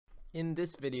In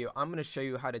this video, I'm going to show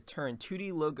you how to turn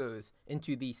 2D logos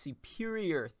into the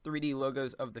superior 3D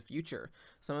logos of the future.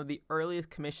 Some of the earliest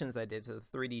commissions I did to the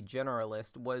 3D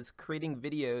generalist was creating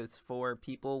videos for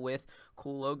people with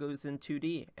cool logos in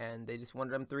 2D, and they just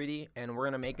wanted them 3D, and we're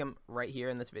going to make them right here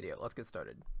in this video. Let's get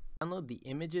started. Download the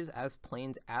Images as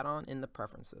Planes add-on in the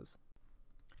Preferences.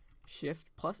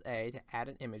 Shift+A to add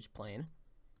an image plane,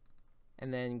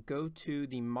 and then go to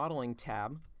the Modeling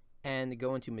tab and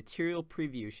go into Material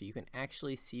Preview so you can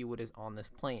actually see what is on this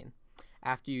plane.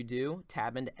 After you do,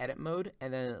 tab into Edit Mode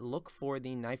and then look for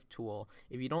the knife tool.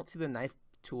 If you don't see the knife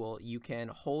tool, you can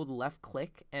hold left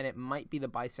click and it might be the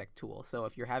bisect tool. So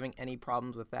if you're having any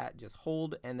problems with that, just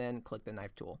hold and then click the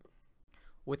knife tool.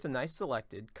 With the knife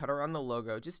selected, cut around the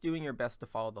logo, just doing your best to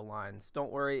follow the lines.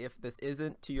 Don't worry if this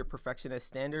isn't to your perfectionist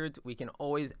standards, we can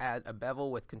always add a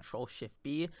bevel with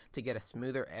Ctrl+Shift+B to get a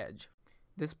smoother edge.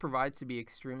 This provides to be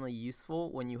extremely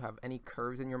useful when you have any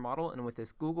curves in your model, and with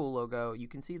this Google logo, you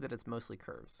can see that it's mostly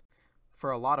curves.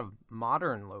 For a lot of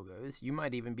modern logos, you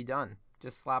might even be done.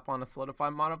 Just slap on a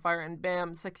Solidify modifier and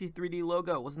bam, sexy 3D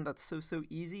logo. Wasn't that so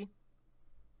easy?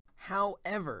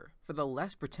 However, for the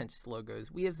less pretentious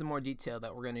logos, we have some more detail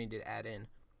that we're going to need to add in.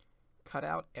 Cut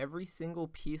out every single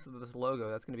piece of this logo.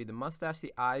 That's going to be the mustache,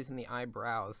 the eyes, and the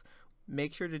eyebrows.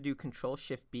 Make sure to do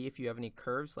Ctrl+Shift+B if you have any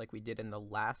curves like we did in the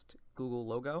last Google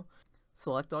logo.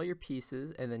 Select all your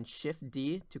pieces and then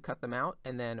Shift+D to cut them out,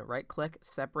 and then right click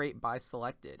Separate by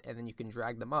Selected, and then you can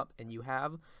drag them up and you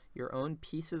have your own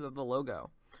pieces of the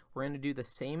logo. We're going to do the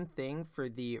same thing for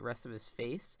the rest of his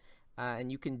face,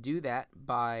 and you can do that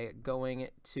by going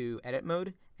to Edit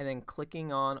Mode and then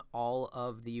clicking on all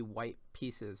of the white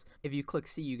pieces. If you click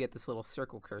C, you get this little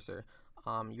circle cursor.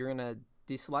 You're going to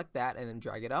deselect that and then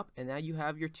drag it up, and now you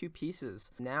have your two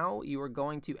pieces. Now you are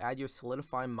going to add your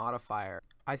Solidify modifier.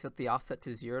 I set the offset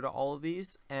to 0 to all of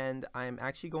these, and I'm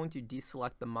actually going to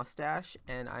deselect the mustache,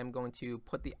 and I'm going to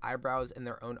put the eyebrows in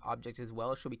their own objects as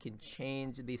well, so we can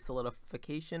change the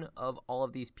solidification of all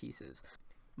of these pieces.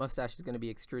 Mustache is going to be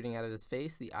extruding out of his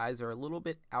face, the eyes are a little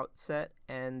bit outset,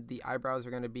 and the eyebrows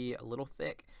are going to be a little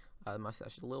thick. The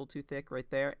mustache is a little too thick right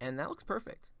there, and that looks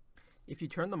perfect. If you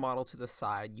turn the model to the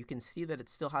side, you can see that it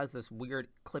still has this weird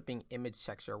clipping image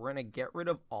texture. We're going to get rid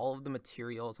of all of the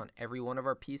materials on every one of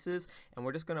our pieces, and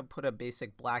we're just going to put a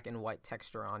basic black and white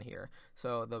texture on here.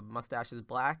 So the mustache is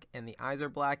black, and the eyes are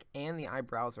black, and the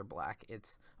eyebrows are black.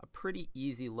 It's a pretty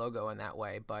easy logo in that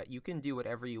way, but you can do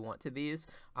whatever you want to these.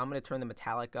 I'm going to turn the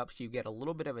metallic up so you get a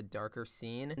little bit of a darker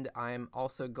scene, and I'm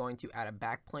also going to add a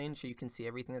back plane so you can see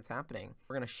everything that's happening.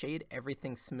 We're going to shade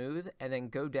everything smooth, and then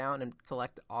go down and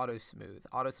select Auto Smooth.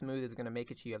 Auto Smooth is going to make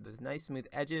it so you have those nice smooth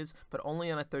edges, but only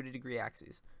on a 30-degree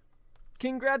axis.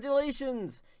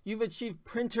 Congratulations! You've achieved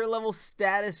printer level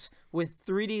status with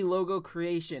 3D logo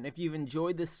creation. If you've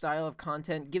enjoyed this style of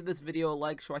content, give this video a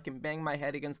like so I can bang my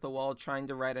head against the wall trying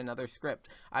to write another script.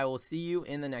 I will see you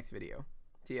in the next video.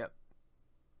 See ya.